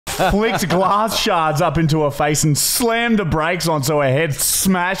flicked glass shards up into her face and slammed the brakes on so her head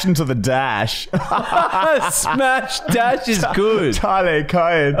smashed into the dash. Smash dash is good. Tale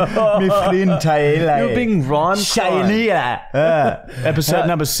Cohen. Mi friend Taylor. You're being rhyme Episode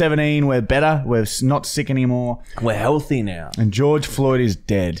number 17. We're better. We're not sick anymore. We're healthy now. And George Floyd is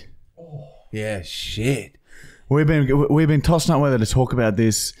dead. Yeah, shit. We've been tossing up whether to talk about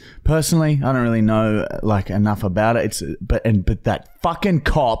this. Personally, I don't really know enough about it. But that fucking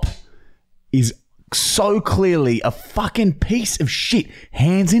cop is so clearly a fucking piece of shit.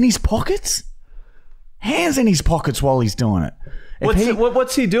 Hands in his pockets while he's doing it.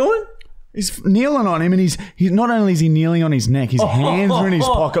 What's he doing? He's kneeling on him, and he's not only is he kneeling on his neck, his hands are in his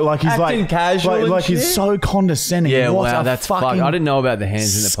pocket, like he's acting casual, like he's so condescending. Yeah, wow, that's fucking. I didn't know about the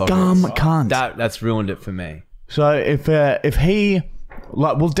hands in the pocket. Scum cunt. That's ruined it for me. So if he,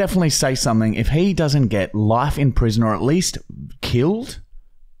 we'll definitely say something. If he doesn't get life in prison or at least killed,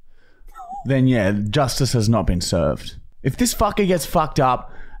 then yeah, justice has not been served. If this fucker gets fucked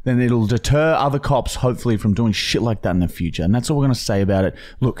up, then it'll deter other cops, hopefully, from doing shit like that in the future. And that's all we're going to say about it.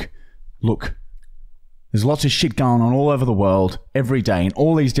 Look, there's lots of shit going on all over the world, every day, in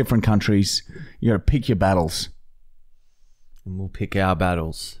all these different countries. You got to pick your battles. And we'll pick our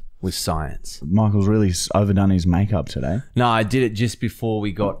battles with science. Michael's really overdone his makeup today. No, I did it just before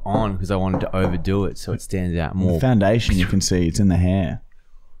we got on because I wanted to overdo it so it stands out more. The foundation, you can see, it's in the hair.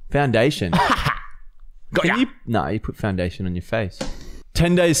 Foundation? You put foundation on your face.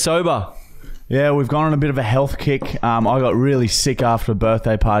 10 days sober. Yeah, we've gone on a bit of a health kick. I got really sick after a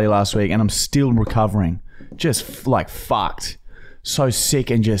birthday party last week, and I'm still recovering. Just fucked. So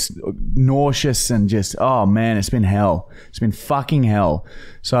sick and just nauseous and just, oh man, it's been hell. It's been fucking hell.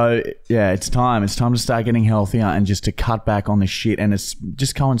 So yeah, it's time. It's time to start getting healthier and just to cut back on this shit. And it's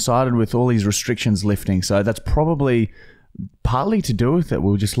just coincided with all these restrictions lifting. So that's probably partly to do with it. We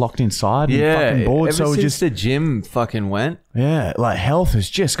were just locked inside and fucking bored. Ever so since the gym fucking went. Yeah, health has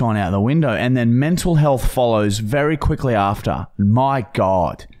just gone out the window, and then mental health follows very quickly after. My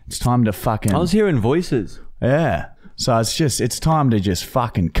God, it's time to fucking. I was hearing voices. Yeah, so it's time to just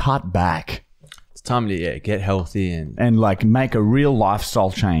fucking cut back. It's time to get healthy and make a real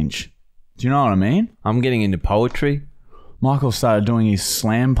lifestyle change. Do you know what I mean? I'm getting into poetry. Michael started doing his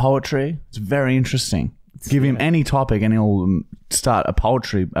slam poetry. It's very interesting. Give him any topic and he'll start a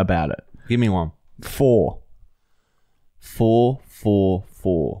poetry about it. Give me one. 4. 4, 4,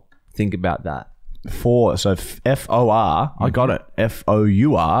 4. Think about that. 4. So F-O-R. I got it.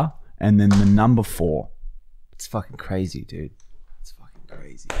 F-O-U-R. And then the number 4. It's fucking crazy, dude. It's fucking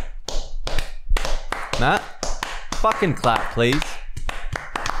crazy. Matt, fucking clap, please.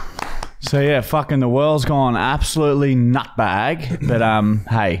 So yeah, fucking the world's gone absolutely nutbag. But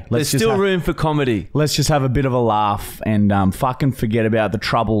hey, there's still room for comedy. Let's just have a bit of a laugh and fucking forget about the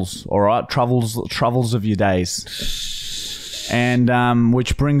troubles. All right, troubles of your days. And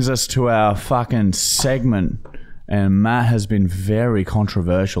which brings us to our fucking segment. And Matt has been very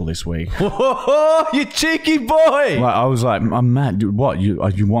controversial this week. Oh, you cheeky boy! I was like, Matt, dude, what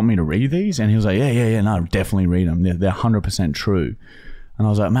you want me to read these? And he was like, yeah, no, definitely read them. They're 100% true. And I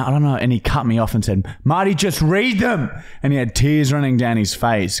was like, Matt, I don't know. And he cut me off and said, Marty, just read them. And he had tears running down his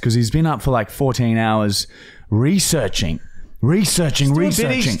face because he's been up for 14 hours researching. A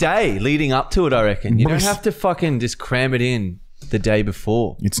bit each day leading up to it, I reckon. You don't have to fucking just cram it in the day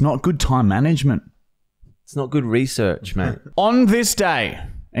before. It's not good time management. It's not good research, mate. On this day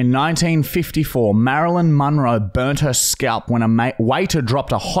in 1954, Marilyn Monroe burnt her scalp when a waiter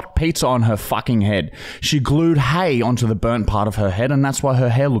dropped a hot pizza on her fucking head. She glued hay onto the burnt part of her head, and that's why her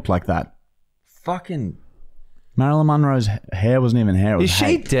hair looked like that. Fucking... Marilyn Monroe's hair wasn't even hair. It was Is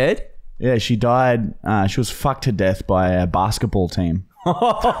she dead? Yeah, she died. She was fucked to death by a basketball team.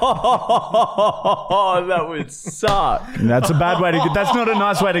 Oh, that would suck. That's a bad way to go. That's not a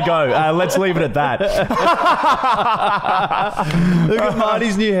nice way to go. Let's leave it at that. Look at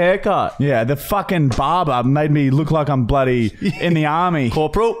Marty's new haircut. Yeah, the fucking barber made me look like I'm bloody in the army.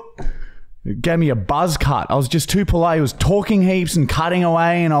 Corporal. Gave me a buzz cut. I was just too polite. He was talking heaps and cutting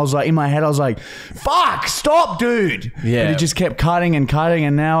away, and I was like, in my head, I was like, fuck, stop, dude. Yeah. But he just kept cutting and cutting,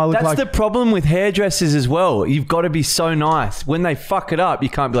 and now I look That's the problem with hairdressers as well. You've got to be so nice. When they fuck it up, you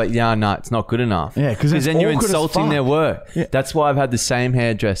can't be like, yeah, no, it's not good enough. Yeah, because then you're insulting their work. Yeah. That's why I've had the same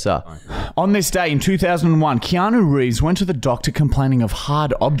hairdresser. On this day in 2001, Keanu Reeves went to the doctor complaining of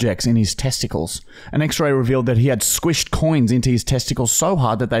hard objects in his testicles. An x-ray revealed that he had squished coins into his testicles so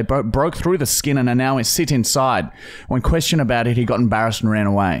hard that they broke through the skin and are now sit inside. When questioned about it, he got embarrassed and ran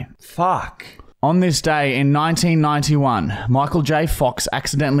away. Fuck. On this day in 1991, Michael J. Fox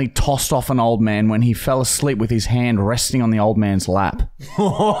accidentally tossed off an old man when he fell asleep with his hand resting on the old man's lap.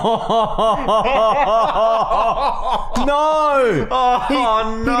 No! He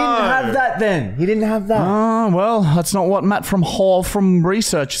didn't have that then. He didn't have that. Oh, well, that's not what Matt from Hall from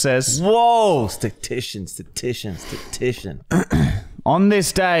Research says. Whoa! Statistician. On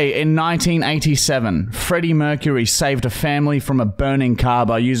this day in 1987, Freddie Mercury saved a family from a burning car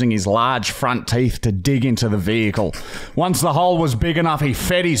by using his large front teeth to dig into the vehicle. Once the hole was big enough, he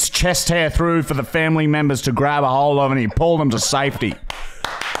fed his chest hair through for the family members to grab a hold of, and he pulled them to safety.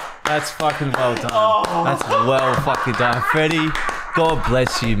 That's fucking well done. That's well fucking done. Freddie, God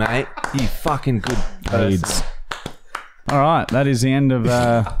bless you, mate. You fucking good person. All right, that is the end of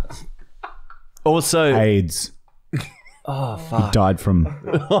also AIDS. Oh, fuck. He died from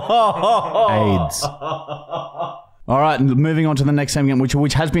AIDS. All right, moving on to the next segment,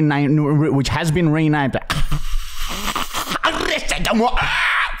 which has been renamed.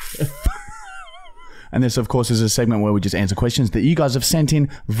 And this, of course, is a segment where we just answer questions that you guys have sent in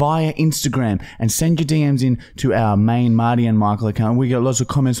via Instagram, and send your DMs in to our main Marty and Michael account. We get lots of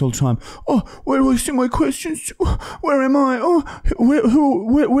comments all the time. Oh, where do I send my questions? Where am I? Oh,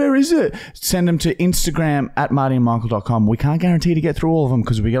 where is it? Send them to Instagram at martyandmichael.com. We can't guarantee to get through all of them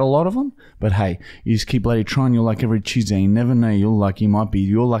because we get a lot of them. But hey, you just keep bloody trying your luck every Tuesday. You never know. You might be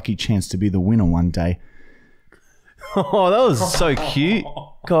your lucky chance to be the winner one day. Oh, that was so cute.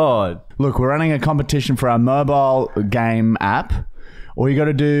 God. Look, we're running a competition for our mobile game app. All you got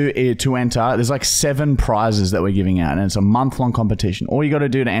to do to enter, there's like 7 prizes that we're giving out, and it's a month-long competition. All you got to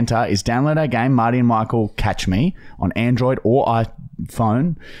do to enter is download our game, Marty and Michael Catch Me, on Android or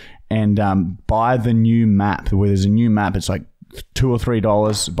iPhone, and buy the new map. Where there's a new map, it's like $2 or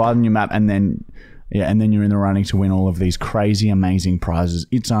 $3. Buy the new map, and then you're in the running to win all of these crazy, amazing prizes.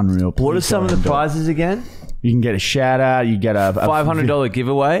 It's unreal. What are some of the prizes again? You can get a shout out. You get a $500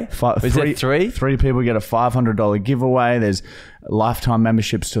 giveaway. Is it 3? 3 people get a $500 giveaway. There's lifetime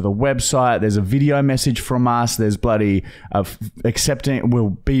memberships to the website. There's a video message from us. There's bloody accepting. We'll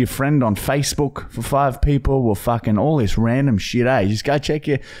be your friend on Facebook for 5 people. We'll fucking all this random shit. Just go check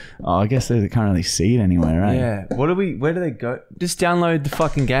your. Oh, I guess they can't really see it anywhere, right? Yeah. Where do they go? Just download the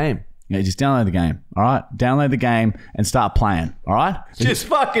fucking game. Yeah, just download the game, all right? Download the game and start playing, all right? Just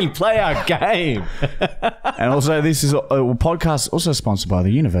fucking play our game. And also, this is a podcast also sponsored by the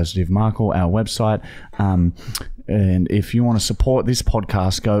University of Markle, our website. And if you want to support this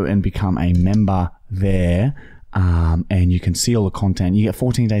podcast, go and become a member there. And you can see all the content. You get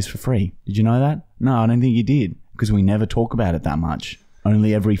 14 days for free. Did you know that? No, I don't think you did, because we never talk about it that much.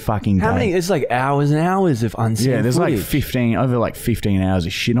 Only every fucking day. How many? It's like hours and hours of unseen Yeah, there's footage. like 15 hours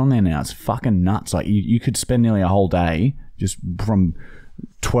of shit on there now. It's fucking nuts. Like you could spend nearly a whole day just from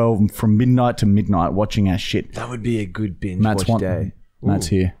midnight to midnight watching our shit. That would be a good binge watch day. Matt's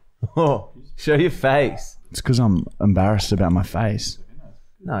here. Oh, show your face. It's because I'm embarrassed about my face.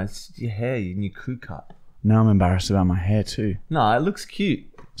 No, it's your hair and your crew cut. No, I'm embarrassed about my hair too. No, it looks cute.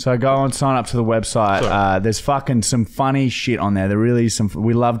 So go and sign up to the website. There's fucking some funny shit on there. There really is some.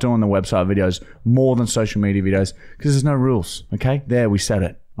 We love doing the website videos more than social media videos because there's no rules. Okay, there we said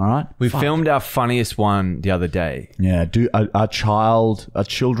it. All right. We filmed our funniest one the other day. Yeah. Our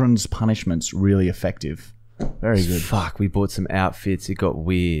children's punishments really effective. Very good. Fuck, we bought some outfits. It got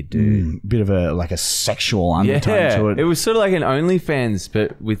weird, dude. Bit of a sexual undertone to it. It was sort of like an OnlyFans,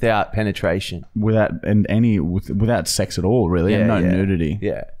 but without penetration. Without sex at all, really, and no nudity.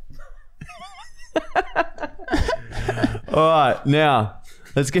 Yeah. All right, now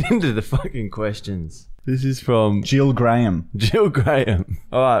let's get into the fucking questions. This is from Jill Graham. All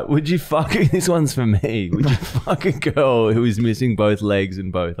right, would you fuck? This one's for me. Would you fuck a girl who is missing both legs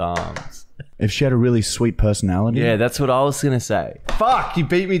and both arms? If she had a really sweet personality? Yeah, that's what I was going to say. Fuck, you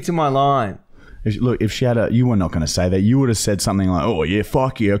beat me to my line. If she had you were not going to say that. You would have said something like, oh yeah,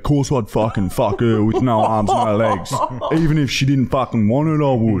 fuck yeah, of course I'd fucking fuck her with no arms, no legs. Even if she didn't fucking want it,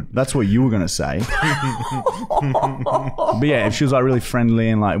 I would. That's what you were going to say. But yeah, if she was like really friendly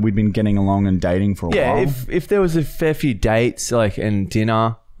and like we'd been getting along and dating for a while. Yeah, if there was a fair few dates like and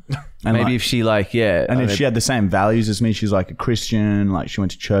dinner. And maybe if she if she had the same values as me, she's like a Christian, like she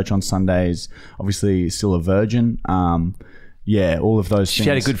went to church on Sundays, obviously still a virgin. Yeah, all of those things. She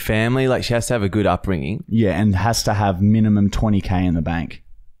had a good family, like she has to have a good upbringing. Yeah, and has to have minimum 20K in the bank.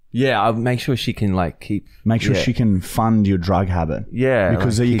 Yeah, I'll make sure she can make sure she can fund your drug habit. Yeah,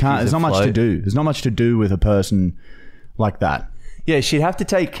 because you can't. There's not much to do. There's not much to do with a person like that. Yeah, she'd have to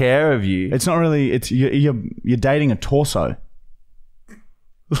take care of you. It's not really. It's you're dating a torso.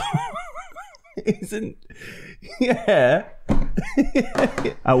 Isn't? Yeah.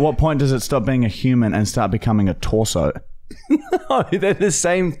 At what point does it stop being a human and start becoming a torso? No, they're the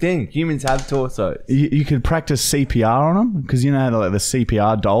same thing. Humans have torsos. You could practice CPR on them because you know how the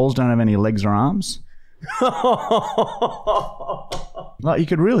CPR dolls don't have any legs or arms. Like you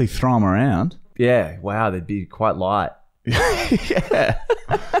could really throw them around. Yeah, wow, they'd be quite light. Yeah,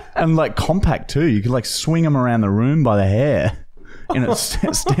 and like compact too. You could like swing them around the room by the hair,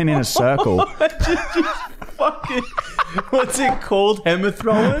 stand in a circle. Fucking, what's it called? Hammer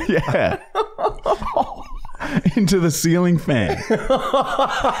throwing? Yeah. Into the ceiling fan.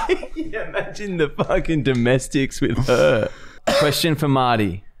 Yeah, imagine the fucking domestics with her. Question for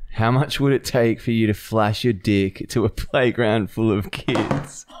Marty. How much would it take for you to flash your dick to a playground full of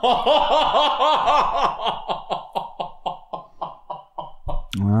kids?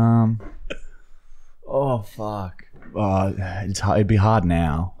 Oh, fuck. It's hard. It'd be hard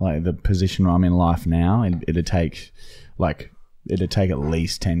now. Like the position I'm in life now, it'd take at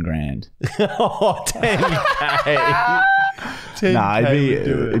least 10 grand. Oh, 10K. 10K Nah,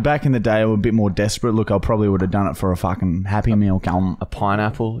 it'd be back in the day. I was a bit more desperate. Look, I probably would have done it for a fucking Happy Meal. A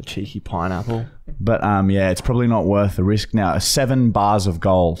pineapple, a cheeky pineapple. But yeah, it's probably not worth the risk now. 7 bars of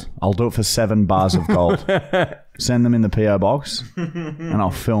gold. I'll do it for 7 bars of gold. Send them in the PO box, and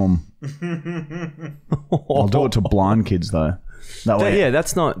I'll film. I'll do it to blind kids though. That way, yeah,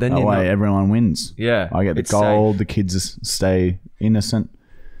 that's not. Then that way, everyone wins. Yeah, I get the gold. Safe. The kids stay innocent.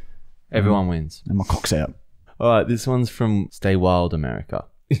 Everyone wins, and my cock's out. All right, this one's from Stay Wild America.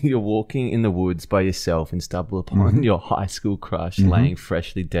 You're walking in the woods by yourself and stumble upon your high school crush laying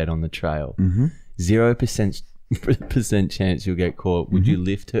freshly dead on the trail. 0% chance you'll get caught. Would you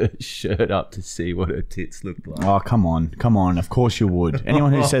lift her shirt up to see what her tits look like? Oh, come on. Of course you would.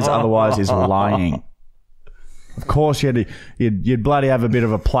 Anyone who says otherwise is lying. Of course you'd bloody have a bit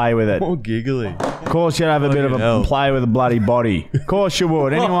of a play with it. More giggly. Of course you'd have a bit of a play with a bloody body. Of course you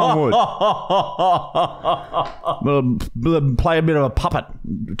would. Anyone would. Play a bit of a puppet.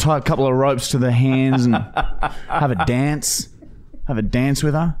 Tie a couple of ropes to the hands and have a dance. Have a dance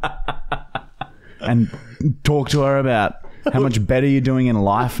with her. And talk to her about how much better you're doing in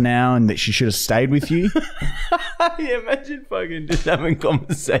life now and that she should have stayed with you. Yeah, imagine fucking just having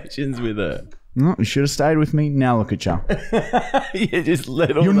conversations with her. No, you should have stayed with me. Now look at you. Yeah, just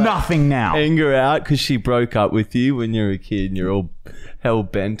let all You're nothing now. Anger out because she broke up with you when you were a kid and you're all hell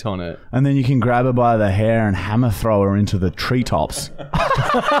bent on it. And then you can grab her by the hair and hammer throw her into the treetops.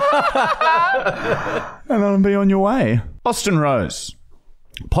 And then be on your way. Austin Rose.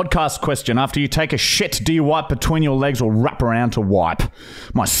 Podcast question. After you take a shit, do you wipe between your legs or wrap around to wipe?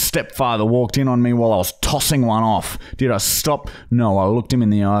 My stepfather walked in on me while I was tossing one off. Did I stop? No, I looked him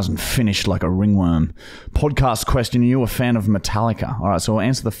in the eyes and finished like a ringworm. Podcast question. Are you a fan of Metallica? All right, so I'll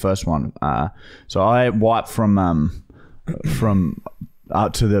answer the first one. So I wipe from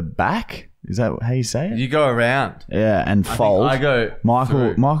out to the back. Is that how you say it? You go around. Yeah, and fold. I go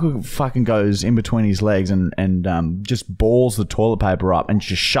Michael fucking goes in between his legs and just balls the toilet paper up and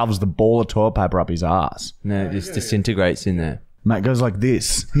just shoves the ball of toilet paper up his ass. No, it just disintegrates in there. Mate goes like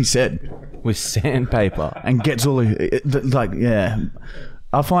this, he said. With sandpaper. And gets all yeah.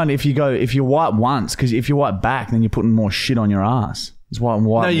 I find if you wipe once, because if you wipe back, then you're putting more shit on your ass. Just wipe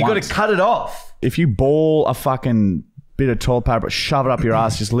No, you got to cut it off. If you ball a fucking bit of toilet paper, shove it up your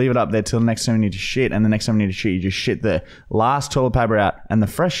ass, just leave it up there till the next time you need to shit, and the next time you need to shit, you just shit the last toilet paper out and the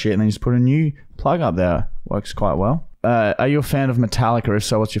fresh shit, and then you just put a new plug up there. Works quite well. Are you a fan of Metallica? If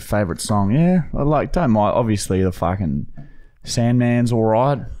so, what's your favourite song? Yeah, don't mind. Obviously, the fucking Sandman's all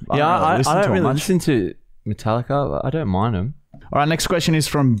right. I don't really listen to Metallica. I don't mind them. All right, next question is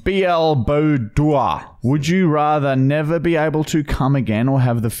from BL Bodua. Would you rather never be able to come again or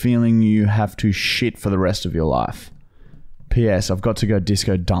have the feeling you have to shit for the rest of your life? P.S. I've got to go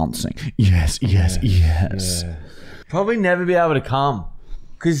disco dancing. Yes. Yeah. Probably never be able to come.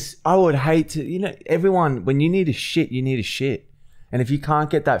 Because I would hate to, everyone, when you need a shit, you need a shit. And if you can't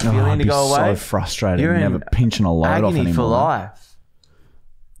get that feeling to go away, so frustrated. You're never pinching a load off anymore. For life.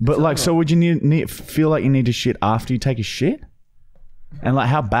 But so would you feel like you need to shit after you take a shit? And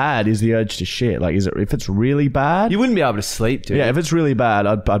how bad is the urge to shit? If it's really bad, you wouldn't be able to sleep, dude. Yeah, if it's really bad,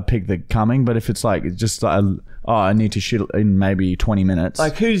 I'd pick the coming. But if it's I need to shit in maybe 20 minutes.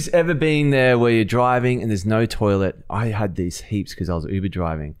 Who's ever been there where you're driving and there's no toilet? I had these heaps because I was Uber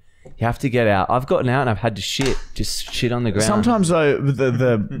driving. You have to get out. I've gotten out and I've had to just shit on the ground. Sometimes though,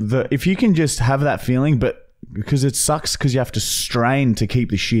 the if you can just have that feeling, but because it sucks because you have to strain to keep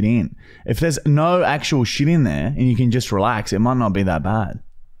the shit in. If there's no actual shit in there and you can just relax, it might not be that bad.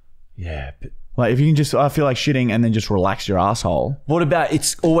 Yeah, but Like if you can just, I feel like shitting and then just relax your asshole. What about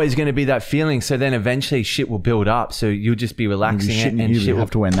it's always going to be that feeling? So then eventually shit will build up. So you'll just be relaxing it and shit will have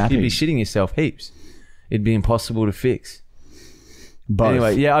to wear nappies. You'd be shitting yourself heaps. It'd be impossible to fix. Both.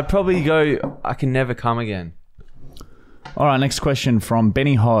 Anyway, yeah, I'd probably go, I can never come again. All right, next question from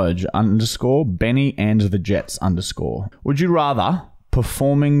Benny Hodge _ Benny and the Jets _ Would you rather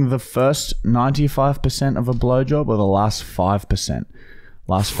performing the first 95% of a blowjob or the last 5%?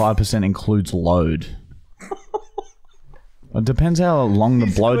 Last 5% includes load. It depends how long the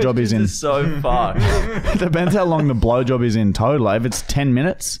blowjob is in. So far. It depends how long the blowjob is in total. If it's 10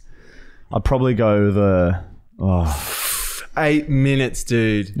 minutes, I'd probably go the... 8 minutes,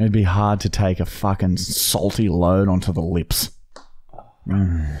 dude. It'd be hard to take a fucking salty load onto the lips.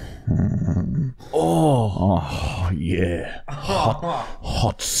 Oh, yeah.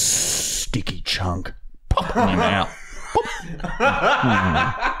 Hot, sticky chunk. Pop in your mouth.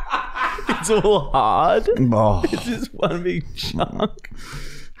 It's all hard. Oh. It's just one big chunk.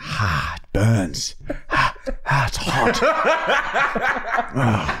 It burns. It's hot.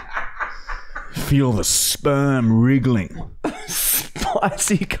 Feel the sperm wriggling.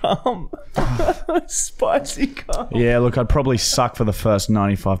 Spicy cum. Spicy cum. Yeah, look, I'd probably suck for the first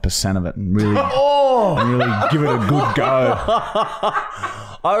 95% of it and really give it a good go.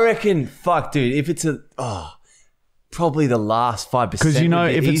 I reckon, fuck, dude, if it's probably the last 5%. Because, you know,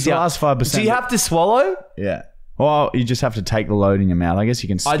 if it's the last 5%... Do you have to swallow? Yeah. Well, you just have to take the load in your mouth. I guess you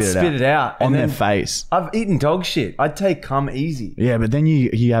can spit it out. On their face. I've eaten dog shit. I'd take cum easy. Yeah, but then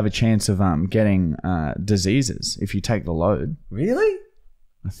you have a chance of getting diseases if you take the load. Really?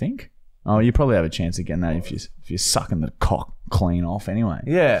 I think. Oh, you probably have a chance of getting that if you're sucking the cock clean off anyway.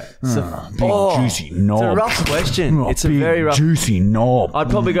 Yeah. Big juicy knob. It's a rough question. It's a very rough... juicy knob. I'd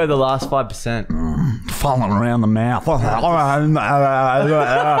probably go the last 5%. Falling around the mouth.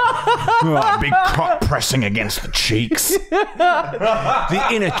 Big cock pressing against the cheeks. The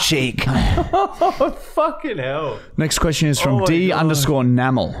inner cheek. Oh, fucking hell. Next question is from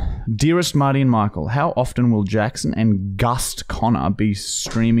D_Namel. Dearest Marty and Michael, how often will Jackson and Gust Connor be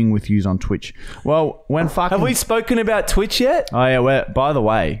streaming with yous on Twitch? Well, when fucking... Have we spoken about Twitch yet? Oh yeah, by the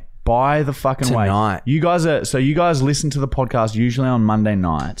way, Tonight. you guys listen to the podcast usually on Monday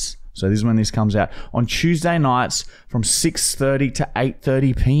nights. So this is when this comes out. On Tuesday nights from 6:30 to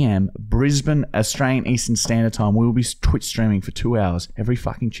 8:30 p.m. Brisbane, Australian Eastern Standard Time, we will be Twitch streaming for 2 hours every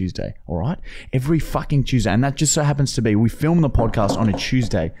fucking Tuesday. All right? Every fucking Tuesday. And that just so happens to be, we film the podcast on a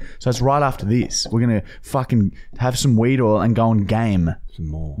Tuesday. So it's right after this. We're going to fucking have some weed oil and go on game. Some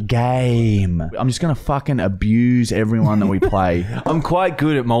more. Game. I'm just going to fucking abuse everyone that we play. I'm quite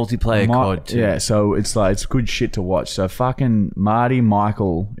good at multiplayer COD too. Yeah, so it's good shit to watch. So fucking Marty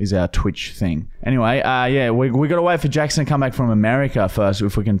Michael is our Twitch thing. Anyway, we got to wait for Jackson to come back from America first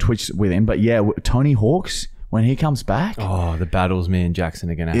if we can Twitch with him. But yeah, Tony Hawk's, when he comes back. Oh, the battles me and Jackson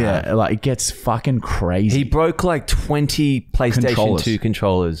are going to have. Yeah, like it gets fucking crazy. He broke like 20 PlayStation 2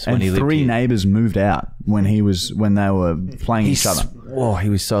 controllers when he lived here. 3 neighbors moved out when they were playing each other. Oh, he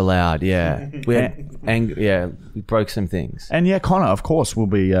was so loud. Yeah. We broke some things. And yeah, Connor, of course, we'll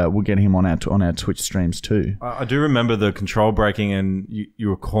get him on our Twitch streams too. I do remember the control breaking, and you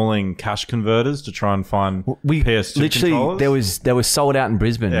were calling cash converters to try and find PS2 controllers. They were sold out in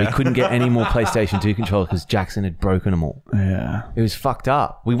Brisbane. Yeah. We couldn't get any more PlayStation 2 controllers because Jackson had broken them all. Yeah, it was fucked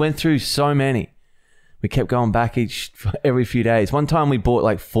up. We went through so many. We kept going back every few days. One time we bought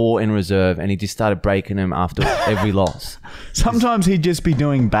like 4 in reserve and he just started breaking them after every loss. Sometimes he'd just be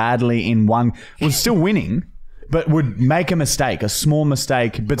doing badly in one, was still winning, but would make a mistake, a small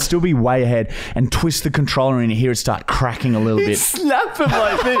mistake, but still be way ahead and twist the controller and you hear it start cracking a little bit. Snap them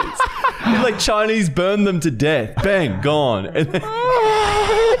like this. He'd like Chinese burn them to death. Bang, gone. And then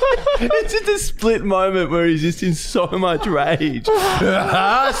it's just a split moment where he's just in so much rage.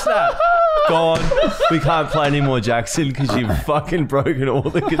 Snap. Gone. We can't play anymore, Jackson, because you've fucking broken all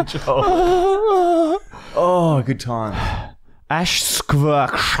the controls. Oh, good time. Ash Skvra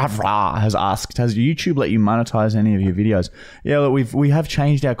has asked, has YouTube let you monetize any of your videos? Yeah, look, we have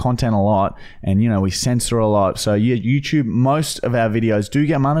changed our content a lot, and we censor a lot. So yeah, YouTube, most of our videos do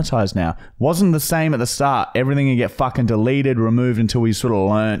get monetized now. Wasn't the same at the start. Everything would get fucking deleted, removed until we sort of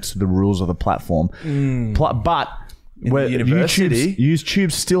learnt the rules of the platform. But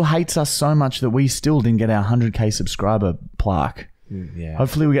YouTube still hates us so much that we still didn't get our 100k subscriber plaque. Yeah.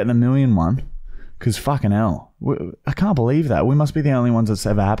 Hopefully we get the 1,000,000 one. Because fucking hell. I can't believe that. We must be the only ones that's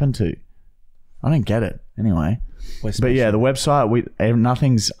ever happened to. I don't get it. Anyway. But yeah, the website,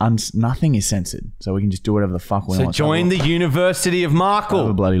 nothing is censored. So we can just do whatever the fuck we want. So join the University of Markle. Have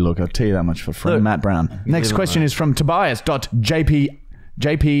a bloody look. I'll tell you that much for free. Matt Brown. Next question is from Tobias.jp.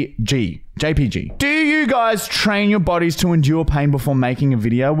 JPG. Do you guys train your bodies to endure pain before making a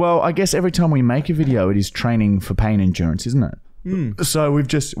video? Well, I guess every time we make a video, it is training for pain endurance, isn't it? So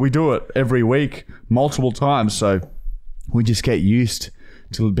we do it every week, multiple times. So we just get used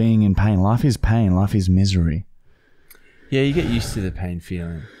to being in pain. Life is pain. Life is misery. Yeah, you get used to the pain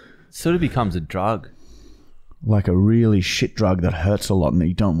feeling. It sort of becomes a drug. Like a really shit drug that hurts a lot and that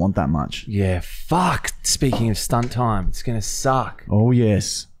you don't want that much. Yeah, fuck. Speaking of stunt time, it's going to suck. Oh,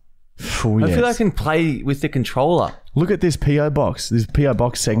 yes. Oh, I yes. feel I can play with the controller. Look at this P.O. box. This P.O.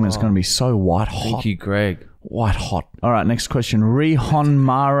 box segment is going to be so white hot. Thank you, Greg. White hot. All right, next question. Rehon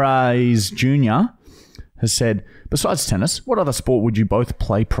Marais Jr. has said, besides tennis, what other sport would you both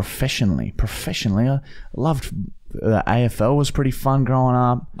play professionally? Professionally? I loved the AFL was pretty fun growing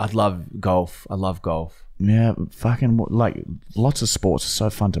up. I'd love golf. I love golf. Yeah, fucking, like, lots of sports are so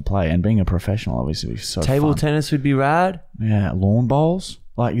fun to play, and being a professional obviously is so Table fun. tennis would be rad. Yeah, lawn bowls.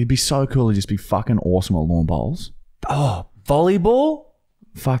 Like, it'd be so cool to just be fucking awesome at lawn bowls. Oh, volleyball?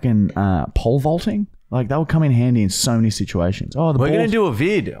 Fucking pole vaulting. Like, that would come in handy in so many situations. Oh, We're going to do a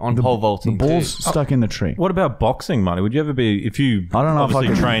vid on pole vaulting. The ball's too. stuck in the tree. What about boxing, Marty? Would you ever be, if you I don't know if I obviously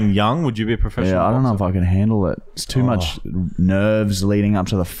could- train young, would you be a professional Yeah, I don't know if boxer? I can handle it. It's too much nerves leading up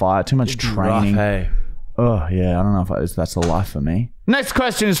to the fight. Too much training. Rough, hey. Oh, yeah, I don't know if that's the life for me. Next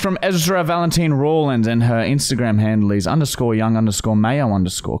question is from Ezra Valentine Rawlins, and her Instagram handle is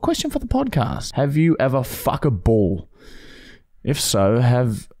 _young_mayo_. Question for the podcast. Have you ever fuck a bull? If so,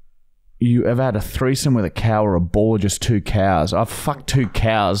 have you ever had a threesome with a cow or a bull or just two cows? I've fucked two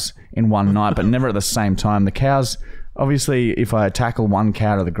cows in one night, but never at the same time. The cows, obviously, if I tackle one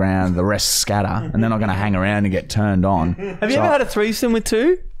cow to the ground, the rest scatter, and they're not going to hang around and get turned on. Have you ever had a threesome with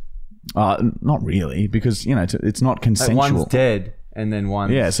two? Not really, because, you know, it's not Like consensual. one's dead and then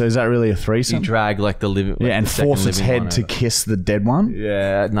one's... Yeah, so is that really a You threesome? drag like the living... Yeah, and force its head to kiss the dead one?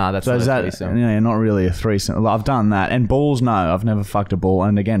 Yeah, nah, that's So not is a that, threesome. yeah, not really a threesome. I've done that. And bulls, no, I've never fucked a bull.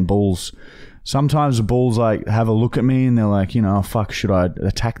 And again, bulls, sometimes the bulls like have a look at me and they're like, you know, oh, fuck, should I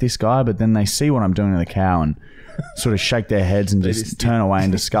attack this guy? But then they see what I'm doing to the cow and sort of shake their heads and just turn away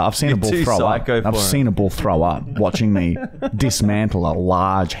in disgust. I've seen a bull too throw up. psycho for I've it. seen a bull throw up watching me dismantle a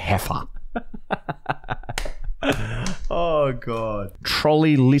large heifer. Oh, God.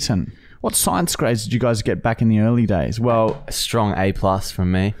 Trolley Lytton. What science grades did you guys get back in the early days? Well, A strong A+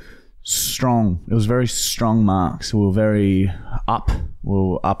 from me. strong. It was very strong marks. We were very up. We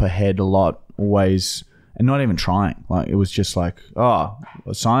were up ahead a lot, always, and not even trying. Like, it was just like, oh,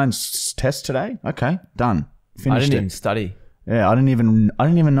 a science test today? Okay, done. I Finished didn't it. even study. Yeah, I didn't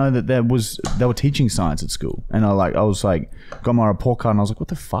even know that they were teaching science at school. And I was like, got my report card and I was like, what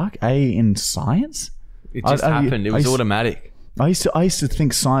the fuck? A in science? It just happened. It was automatic. I used to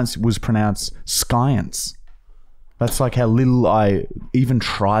think science was pronounced science. That's like how little I even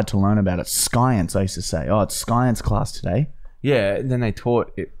tried to learn about it. Science, I used to say. Oh, it's science class today. Yeah, and then they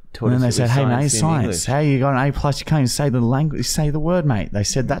taught And us then they it said, was hey, mate, in science. English. Hey, you got an A+, you can't even say the language, say the word, mate. They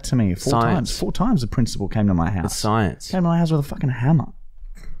said that to me four Science. times. 4 times the principal came to my It's house. science. Came to my house with a fucking hammer.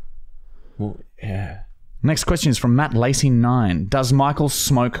 Well, yeah. Next question is from Matt Lacey 9. Does Michael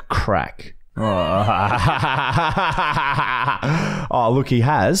smoke crack? Oh, look, he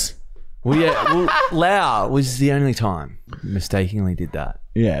has. Well, yeah. Well, Lau was the only time mistakenly did that.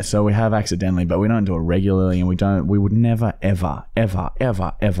 Yeah, so we have accidentally, but we don't do it regularly, and we would never, ever, ever,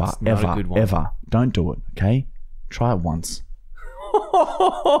 ever, ever, not ever, a good one. ever. Don't do it, okay? Try it once.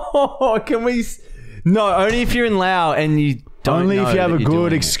 Can we? No, only if you're in Lau and you don't. Only know if you have that a you're doing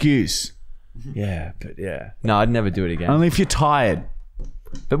good it. excuse. Yeah, but yeah. No, I'd never do it again. Only if you're tired.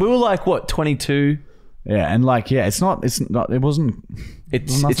 But we were like what, 22? Yeah, and like, yeah, it wasn't.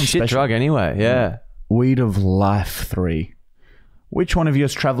 It's nothing shit special. drug anyway. Yeah. Weed of Life 3. Which one of you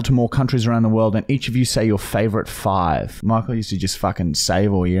has traveled to more countries around the world, and each of you say your favorite 5? Michael used to just fucking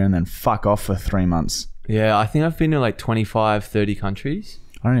save all year and then fuck off for 3 months. Yeah, I think I've been to like 25, 30 countries.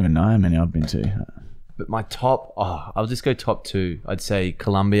 I don't even know how many I've been to. But my top, I'll just go top 2. I'd say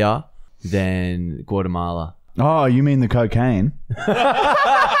Colombia, then Guatemala. Oh, you mean the cocaine?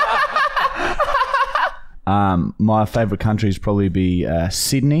 My favorite countries probably be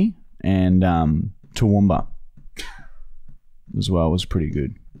Sydney and Toowoomba as well. It was pretty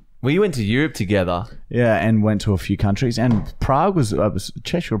good. We went to Europe together. Yeah, and went to a few countries. And Prague was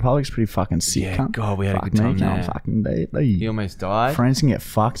Czech Republic's pretty fucking sick. Yeah, cunt. God, we had a Fuck good time me, there. Fucking day. He almost died. Friends can get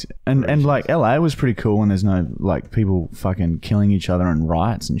fucked. And like LA was pretty cool when there's no like people fucking killing each other and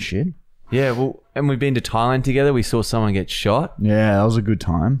riots and shit. Yeah, well, and we've been to Thailand together. We saw someone get shot. Yeah, that was a good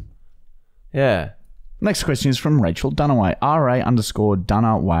time. Yeah. Next question is from Rachel Dunaway.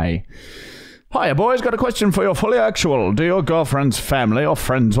 RA_Dunaway. Hiya, boys. Got a question for your fully actual. Do your girlfriend's family or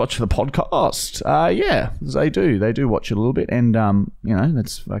friends watch the podcast? Yeah, they do. They do watch it a little bit. And,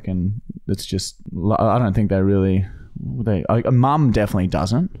 that's just, I don't think they really, mum definitely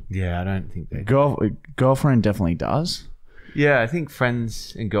doesn't. Yeah, I don't think they do. Girlfriend definitely does. Yeah, I think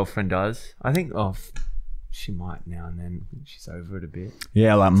friends and girlfriend does. I think, she might now and then. She's over it a bit.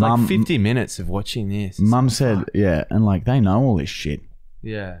 Yeah, like it's mum. Like 50 minutes of watching this. Mum said, yeah, and like they know all this shit.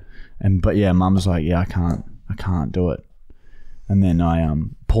 Yeah. But mum's like, yeah, I can't do it. And then I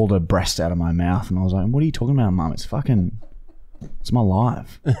pulled her breast out of my mouth and I was like, what are you talking about, mum? It's my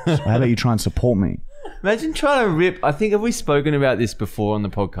life. So how about you try and support me? Imagine trying to rip, I think, have we spoken about this before on the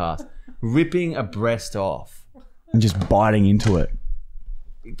podcast? Ripping a breast off. And just biting into it.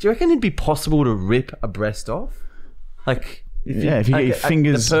 Do you reckon it'd be possible to rip a breast off? Like, if you get your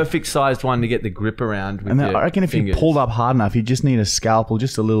fingers, the perfect sized one to get the grip around. With and then your I reckon if you pulled up hard enough, you just need a scalpel,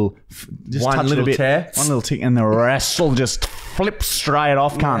 just a little, just one touch little it a bit, tear, one little tick, and the rest will just flip straight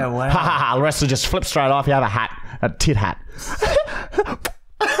off. Can't? Yeah, wow. Ha ha ha! The rest will just flip straight off. You have a tit hat.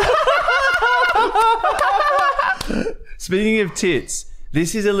 Speaking of tits,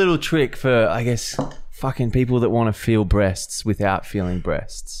 this is a little trick for, I guess, fucking people that want to feel breasts without feeling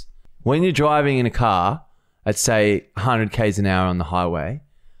breasts. When you're driving in a car at, say, 100 k's an hour on the highway,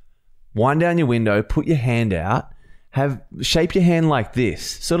 wind down your window, put your hand out, shape your hand like this,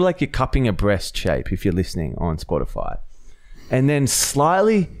 sort of like you're cupping a breast shape if you're listening on Spotify, and then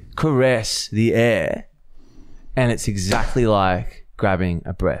slightly caress the air, and it's exactly like grabbing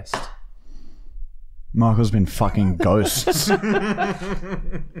a breast. Michael's been fucking ghosts.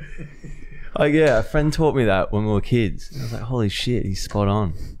 Oh yeah, a friend taught me that when we were kids. I was like, holy shit, he's spot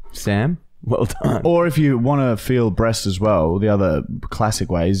on. Sam, well done. Or if you want to feel breast as well, the other classic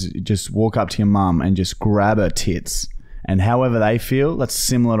way is just walk up to your mum and just grab her tits. And however they feel, that's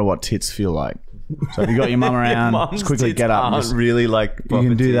similar to what tits feel like. So if you got your mum around, just quickly get up. Aren't really like you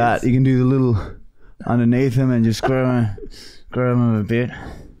can do tits. that. You can do the little underneath them and just grab them a bit.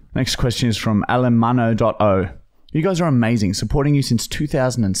 Next question is from alemano.o. You guys are amazing. Supporting you since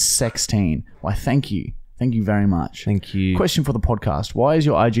 2016. Why, thank you. Thank you very much. Thank you. Question for the podcast. Why is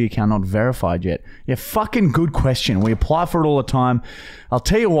your IG account not verified yet? Yeah, fucking good question. We apply for it all the time. I'll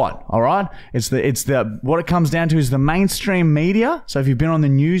tell you what, all right? It's what it comes down to is the mainstream media. So if you've been on the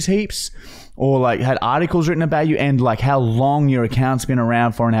news heaps or like had articles written about you and like how long your account's been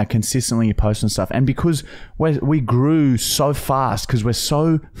around for and how consistently you post and stuff. And because we grew so fast because we're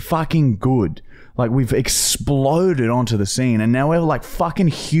so fucking good. Like we've exploded onto the scene and now we're like fucking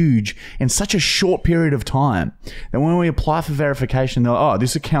huge in such a short period of time that when we apply for verification, they're like, oh,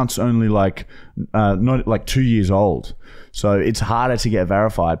 this account's only like not like 2 years old. So it's harder to get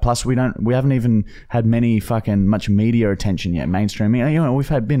verified. Plus we haven't even had much media attention yet, mainstream media. You know, we've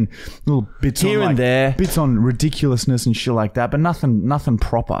been little bits here on, and there, bits on ridiculousness and shit like that, but nothing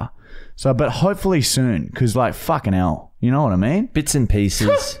proper. So, but hopefully soon, because like fucking hell, you know what I mean? Bits and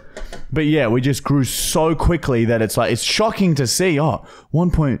pieces. But yeah, we just grew so quickly that it's like, it's shocking to see,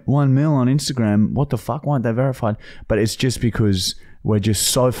 1.1 mil on Instagram. What the fuck? Why aren't they verified? But it's just because we're just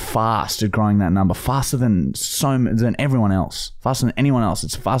so fast at growing that number, faster than everyone else, faster than anyone else.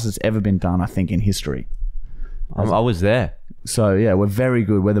 It's the fastest it's ever been done, I think, in history. I was there. So yeah, we're very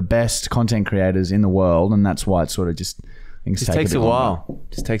good. We're the best content creators in the world, and that's why it's sort of just things Just takes a while.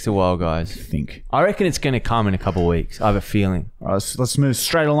 Just takes a while, guys. I reckon it's going to come in a couple of weeks. I have a feeling. All right, let's move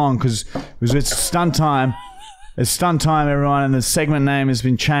straight along because it's stunt time. It's stunt time, everyone, and the segment name has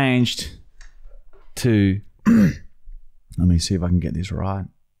been changed to. Let me see if I can get this right.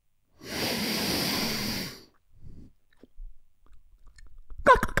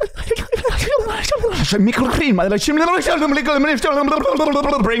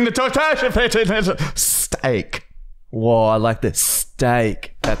 Bring the steak. Whoa, I like the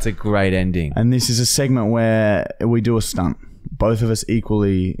steak. That's a great ending. And this is a segment where we do a stunt. Both of us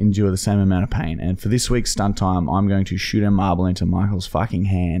equally endure the same amount of pain. And for this week's stunt time, I'm going to shoot a marble into Michael's fucking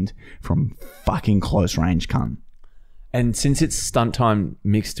hand from fucking close range, cunt. And since it's stunt time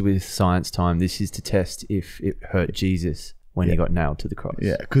mixed with science time, this is to test if it hurt Jesus when he got nailed to the cross.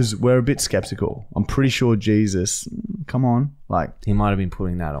 Yeah, because we're a bit skeptical. I'm pretty sure Jesus, come on, like he might have been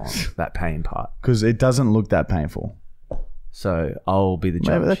putting that on, that pain part. Because it doesn't look that painful. So I'll be the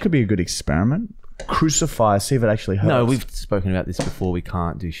judge. Maybe that could be a good experiment. Crucify, see if it actually hurts. No, we've spoken about this before. We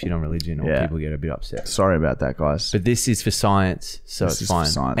can't do shit on religion or people get a bit upset. Sorry about that, guys. But this is for science, so it's fine.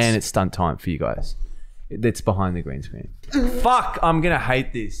 And it's stunt time for you guys. It's behind the green screen. Fuck, I'm going to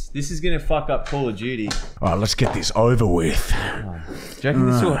hate this. This is going to fuck up Call of Duty. All right, let's get this over with. Do you reckon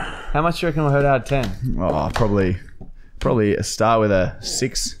this how much do you reckon will hurt out of 10? Oh, probably start with a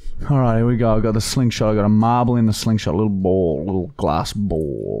 6. All right, here we go. I got the slingshot. I got a marble in the slingshot. Little ball, little glass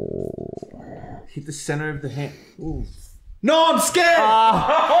ball. Hit the center of the hand. Ooh. No, I'm scared.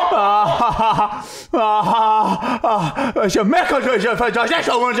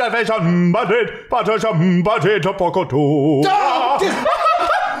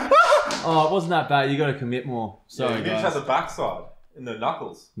 Oh, it wasn't that bad. You got to commit more. Sorry, you just guys. had the backside in the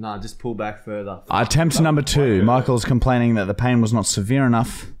knuckles. Nah, just pull back further. Attempt number 2. Michael's complaining that the pain was not severe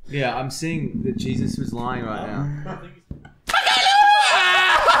enough. Yeah, I'm seeing that Jesus was lying right now.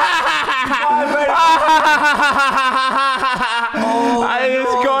 I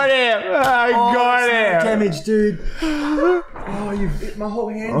just got him. I got him. Damage, dude. Oh, my whole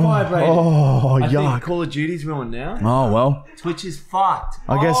hand vibrated. Oh, I yuck. think Call of Duty's ruined now. Oh, well. Twitch is fucked.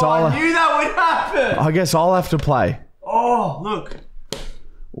 I guess I knew that would happen. I guess I'll have to play. Oh, look.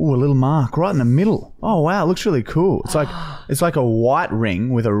 Ooh, a little mark right in the middle. Oh, wow. It looks really cool. It's like a white ring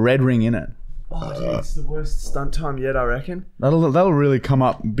with a red ring in it. Oh, dude, it's the worst stunt time yet, I reckon. That'll really come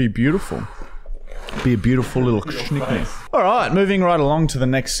up and be beautiful. Be a beautiful little schnicknick. All right, moving right along to the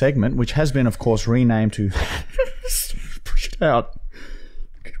next segment, which has been, of course, renamed to... Push it out.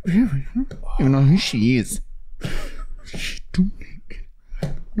 I don't even know who she is. I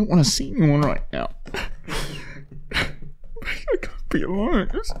don't want to see anyone right now. I can't be alone.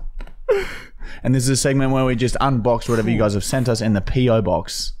 And this is a segment where we just unbox whatever you guys have sent us in the P.O.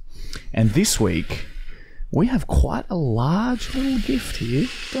 box. And this week, we have quite a large little gift here,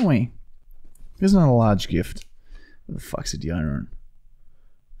 don't we? It's not a large gift. What the fuck's a deodorant?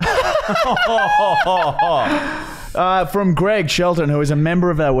 From Greg Shelton, who is a member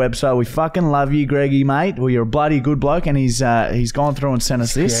of our website. We fucking love you, Greggy, mate. Well, you're a bloody good bloke, and he's gone through and sent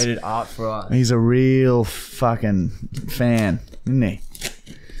us this. Created art for us. He's a real fucking fan, isn't he?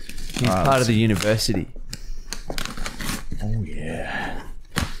 He's part of the university. Oh, yeah.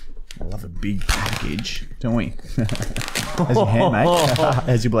 I love a big package, don't we? How's your hand, mate?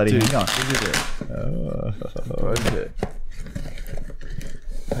 How's your bloody hand going? Look at it.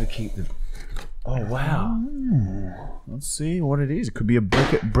 I keep the... Oh, wow. Let's see what it is. It could be a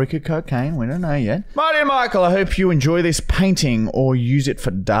brick of cocaine. We don't know yet. Marty and Michael, I hope you enjoy this painting or use it for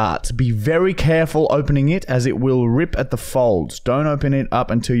darts. Be very careful opening it as it will rip at the folds. Don't open it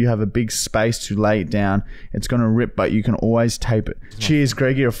up until you have a big space to lay it down. It's going to rip, but you can always tape it. Cheers,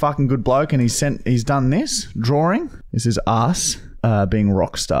 Greg. You're a fucking good bloke. And he's done this drawing. This is us being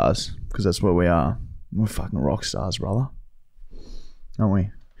rock stars, because that's what we are. We're fucking rock stars, brother. Aren't we?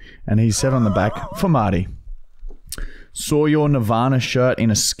 And he said on the back, for Marty, saw your Nirvana shirt in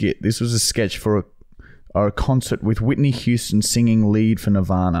a skit. This was a sketch for a concert with Whitney Houston singing lead for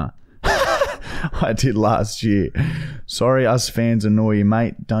Nirvana. I did last year. Sorry us fans annoy you,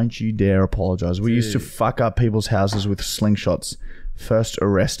 mate. Don't you dare apologise. We used to fuck up people's houses with slingshots. First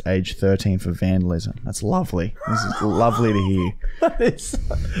arrest age 13 for vandalism. That's lovely. This is lovely to hear. That's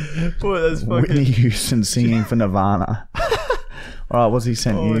fucking... Whitney Houston singing for Nirvana. All right, what's he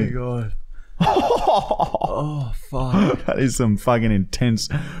sent you? Oh, my God. Oh, fuck. That is some fucking intense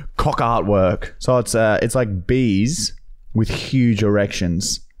cock artwork. So it's like bees with huge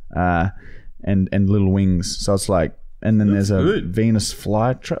erections and little wings. So it's like, and then there's a Venus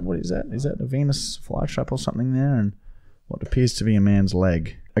flytrap. What is that? Is that a Venus flytrap or something there? And what appears to be a man's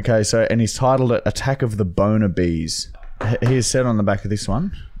leg. Okay, so, and he's titled it Attack of the Boner Bees. Here's said on the back of this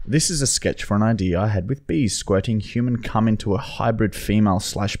one, this is a sketch for an idea I had with bees squirting human cum into a hybrid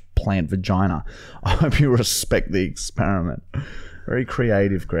female/plant vagina. I hope you respect the experiment. Very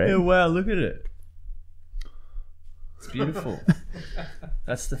creative, Greg. Yeah, wow, look at it. It's beautiful.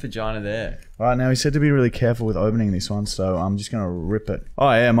 That's the vagina there. All right, now he said to be really careful with opening this one, so I'm just going to rip it. Oh,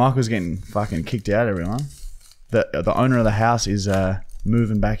 yeah, Michael's getting fucking kicked out, everyone. The owner of the house is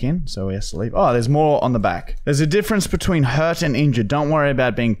moving back in, so he has to leave. Oh, there's more on the back. There's a difference between hurt and injured. Don't worry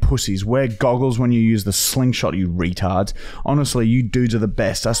about being pussies. Wear goggles when you use the slingshot, you retards. Honestly, you dudes are the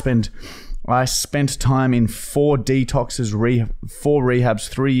best. I spent time in 4 detoxes, 4 rehabs,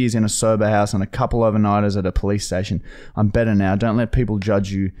 3 years in a sober house, and a couple overnighters at a police station. I'm better now. Don't let people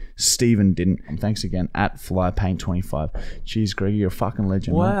judge you. Steven didn't. And thanks again, at FlyPaint25. Cheers, Greggy. You're a fucking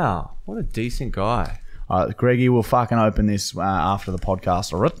legend. Wow. Man. What a decent guy. Greggy will fucking open this after the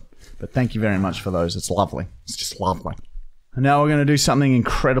podcast, all right? But thank you very much for those. It's lovely. It's just lovely. And now we're going to do something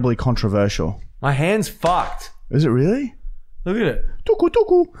incredibly controversial. My hand's fucked. Is it really? Look at it. Tuku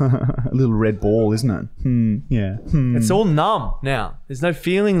tuku. A little red ball, isn't it? Yeah. It's all numb now. There's no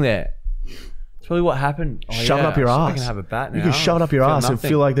feeling there. It's probably what happened. Oh, shove it up your ass. I can have a bat now. You can shove it up your ass and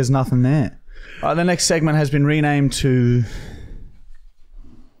feel like there's nothing there. All right, the next segment has been renamed to...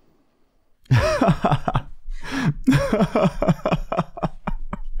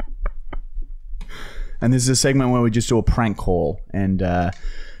 And this is a segment where we just do a prank call. And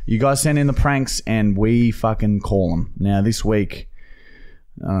you guys send in the pranks and we fucking call them. Now, this week,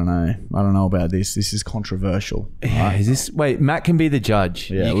 I don't know about this. This is controversial. Yeah, wait, Matt can be the judge.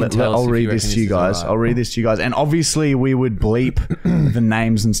 Yeah, I'll read this to you guys. I'll read this to you guys. And obviously, we would bleep the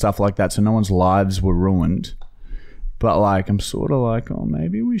names and stuff like that so no one's lives were ruined. But, like, I'm sort of like, oh,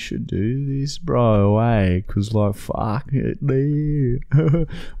 maybe we should do this, bro, because, like, fuck it.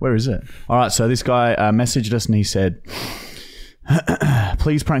 Where is it? All right, so this guy messaged us and he said,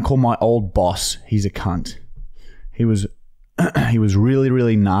 please prank call my old boss. He's a cunt. He was really,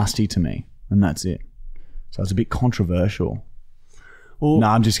 really nasty to me, and that's it. So it's a bit controversial. No,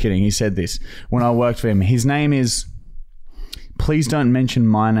 I'm just kidding. He said this when I worked for him. His name is... Please don't mention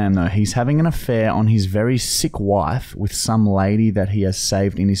my name, though. He's having an affair on his very sick wife with some lady that he has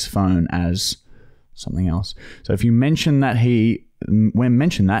saved in his phone as something else. So if you mention that, he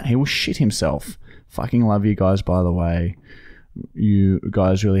will shit himself. Fucking love you guys, by the way. You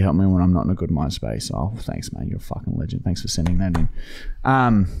guys really help me when I'm not in a good mind space. Oh, thanks, mate. You're a fucking legend. Thanks for sending that in.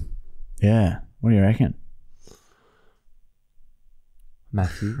 Yeah. What do you reckon?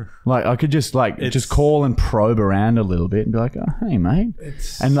 Matthew. Like, I could just just call and probe around a little bit and be like, oh, hey, mate.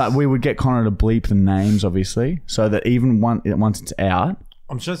 And like we would get Connor to bleep the names, obviously, so that even once it's out.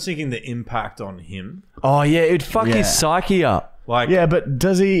 I'm just thinking the impact on him. Oh, yeah, it'd fuck his psyche up. Like, yeah, but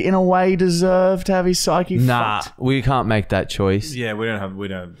does he, in a way, deserve to have his psyche fucked? We can't make that choice. Yeah, we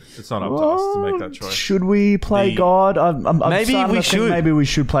don't. It's not up to us to make that choice. Should we play God? Maybe we should. Maybe we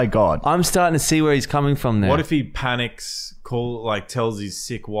should play God. I'm starting to see where he's coming from there. What if he panics, tells his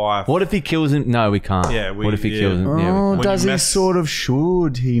sick wife? What if he kills him? No, we can't. Yeah, what if he kills him? Oh, does he sort of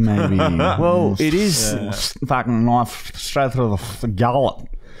should he maybe? Well, it is fucking knife straight through the gullet.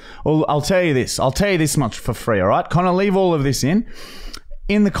 Well, I'll tell you this. I'll tell you this much for free, all right? Connor, leave all of this in.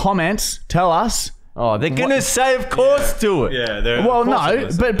 In the comments, tell us. Oh, they're going to say, of course, do it. Yeah. Well, no,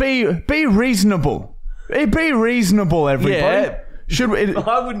 but be reasonable. Be reasonable, everybody. Yeah.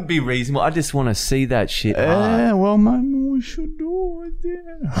 I wouldn't be reasonable. I just want to see that shit. Yeah, well, maybe we should do it.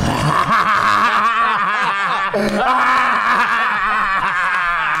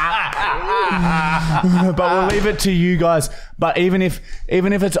 But we'll leave it to you guys. But even if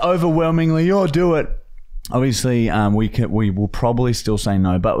it's overwhelmingly, do it. Obviously, we will probably still say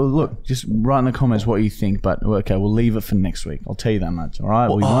no. But look, just write in the comments what you think. But okay, we'll leave it for next week. I'll tell you that much. All right,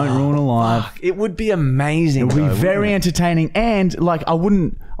 we won't ruin a life. It would be amazing. It would be very entertaining, and like I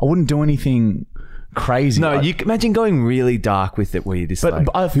wouldn't do anything crazy. No, you imagine going really dark with it, where you just who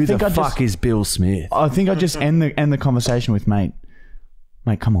the fuck is Bill Smith? I think I just end the conversation with mate,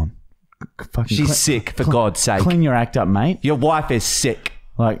 come on. She's sick, for God's sake. Clean your act up, mate. Your wife is sick.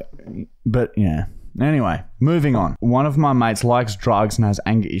 But yeah. Anyway, moving on. One of my mates likes drugs and has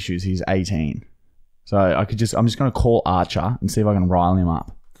anger issues. He's 18. So I'm just going to call Archer and see if I can rile him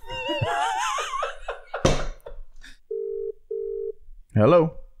up.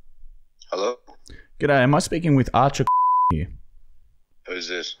 Hello. Hello. G'day. Am I speaking with Archer here? Who's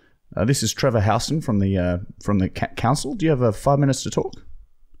this? This is Trevor Houston from the council. Do you have 5 minutes to talk?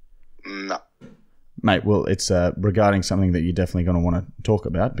 No. Mate, well, it's regarding something that you're definitely going to want to talk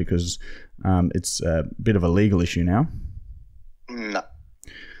about because it's a bit of a legal issue now. No.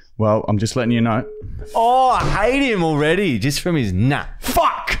 Well, I'm just letting you know. Oh, I hate him already just from his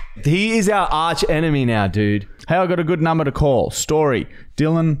fuck. He is our arch enemy now, dude. Hey, I got a good number to call. Story.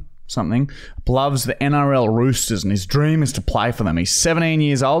 Dylan something loves the NRL Roosters and his dream is to play for them. He's 17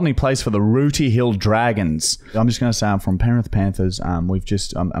 years old and he plays for the Rooty Hill Dragons. I'm just going to say I'm from Penrith Panthers. I'm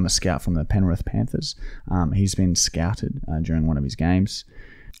a scout from the Penrith Panthers. He's been scouted during one of his games.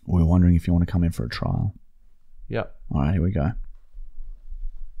 We're wondering if you want to come in for a trial. Yep. All right, here we go.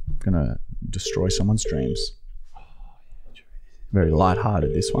 I'm going to destroy someone's dreams. Very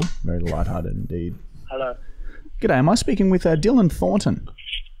lighthearted, this one. Very lighthearted indeed. Hello. G'day, am I speaking with Dylan Thornton?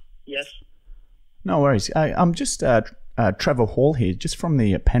 Yes. No worries. I'm just Trevor Hall here, just from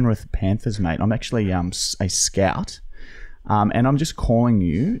the Penrith Panthers, mate. I'm actually a scout, and I'm just calling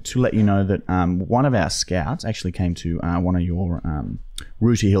you to let you know that one of our scouts actually came to one of your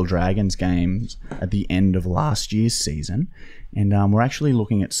Rooty Hill Dragons games at the end of last year's season, and we're actually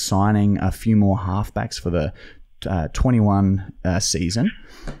looking at signing a few more halfbacks for the 21 season.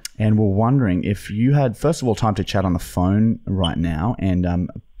 And we're wondering if you had, first of all, time to chat on the phone right now and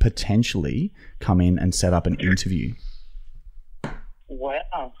potentially come in and set up an interview.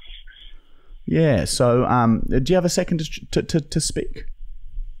 Wow. Yeah, so do you have a second to speak?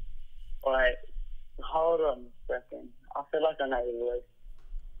 Wait, hold on a second. I feel like I know your voice.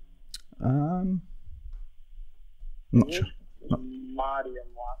 I'm not sure. Marty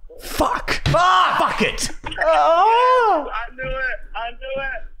and Michael. Fuck it. Oh, I knew it.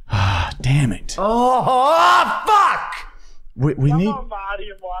 ah, damn it. Oh, fuck! We Come need. on, Marty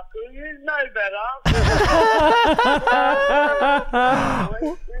and Michael. You know better.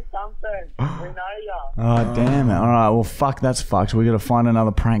 Do something. We know ya. Oh, damn it. All right, well, fuck, that's fucked. We got to find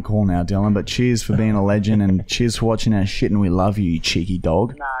another prank call now, Dylan. But cheers for being a legend and cheers for watching our shit, and we love you, you cheeky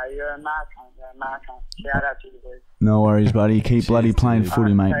dog. No, you're a mad cunt. Shout out to you, boys. No worries, buddy. Keep bloody playing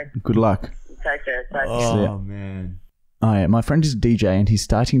footy, mate. Good luck. Take care. Oh, man. Oh, yeah. My friend is a DJ and he's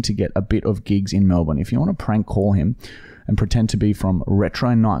starting to get a bit of gigs in Melbourne. If you want to prank call him and pretend to be from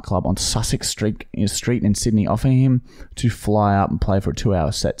Retro Nightclub on Sussex Street in Sydney, offer him to fly up and play for a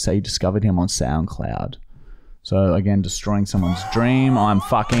 2-hour set. Say you discovered him on SoundCloud. So, again, destroying someone's dream. I'm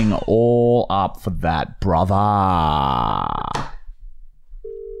fucking all up for that, brother.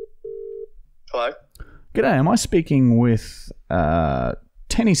 Hello? G'day. Am I speaking with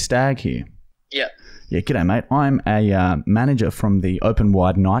Tenny Stagg here? Yeah. Yeah, g'day, mate. I'm a manager from the Open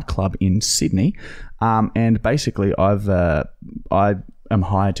Wide nightclub in Sydney, and basically, I am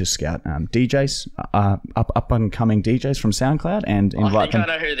hired to scout DJs, up and coming DJs from SoundCloud, and invite them. I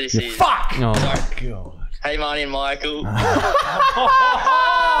know who this is. Fuck! Oh, God. Hey, Marty and Michael.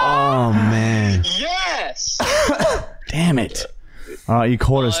 oh man. Yes! Damn it! All right, you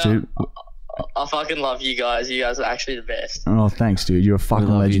caught us, dude. I fucking love you guys. You guys are actually the best. Oh, thanks, dude. You're a fucking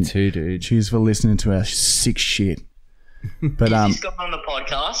love legend. you too, dude. Cheers for listening to our sick shit. But You just got on the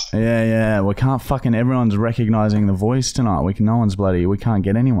podcast. yeah, we can't fucking. Everyone's recognizing the voice tonight. We can't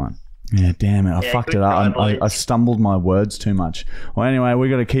get anyone. Yeah, damn it. I fucked it good up. try, I boys. stumbled my words too much. Well, anyway, we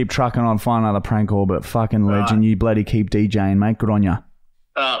got to keep trucking on, find another prank call, but fucking legend, you bloody keep DJing, mate. Good on ya.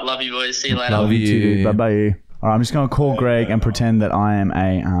 Love you, boys. See you later. Love you. Too, dude. Bye-bye. All right, I'm just going to call Greg and pretend that I am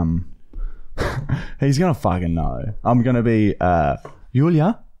a, he's going to fucking know. I'm going to be,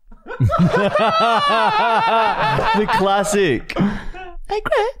 Yulia. The classic. Hey,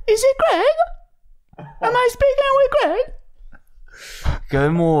 Greg. Is it Greg? Am I speaking with Greg? Go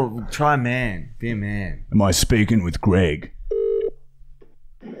more. Try man. Be a man. Am I speaking with Greg?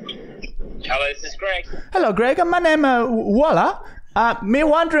 Hello, this is Greg. Hello, Greg. My name is Walla. Me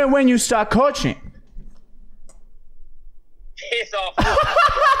wondering when you start coaching. Piss off.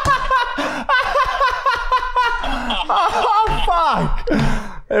 Oh, fuck.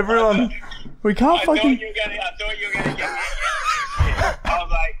 Everyone, we can't I fucking... thought you were gonna get me. I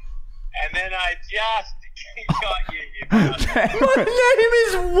was like, and then I just got you. My name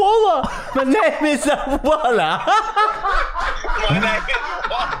is Walla. My name is Walla. My name is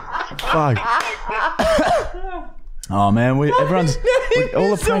what? Fuck. Oh, man, all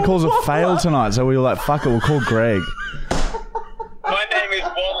the prank calls have failed tonight, so we were like, fuck it, we'll call Greg. My name is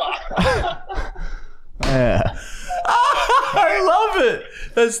Walla. Yeah. I love it.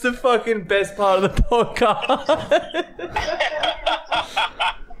 That's the fucking best part of the podcast.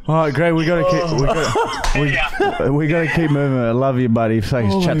 All right, Greg, we gotta keep moving. I love you, buddy.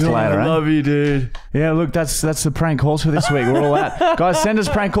 So chat to you later, I eh? love you, dude. Yeah, look, that's the prank calls for this week. We're all out. Guys, send us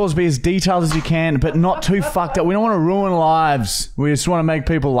prank calls, be as detailed as you can, but not too fucked up. We don't want to ruin lives. We just want to make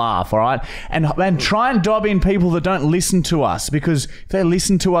people laugh, all right? And try and dob in people that don't listen to us, because if they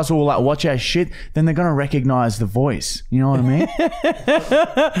listen to us or like watch our shit, then they're going to recognize the voice. You know what I mean?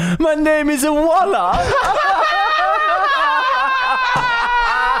 My name is Walla.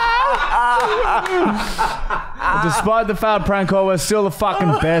 Despite the failed prank call, we're still the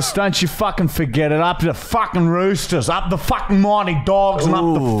fucking best. Don't you fucking forget it. Up the fucking Roosters, up the fucking Mighty Dogs, and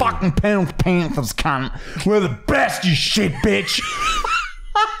up the fucking Panthers, cunt. We're the best, you shit bitch.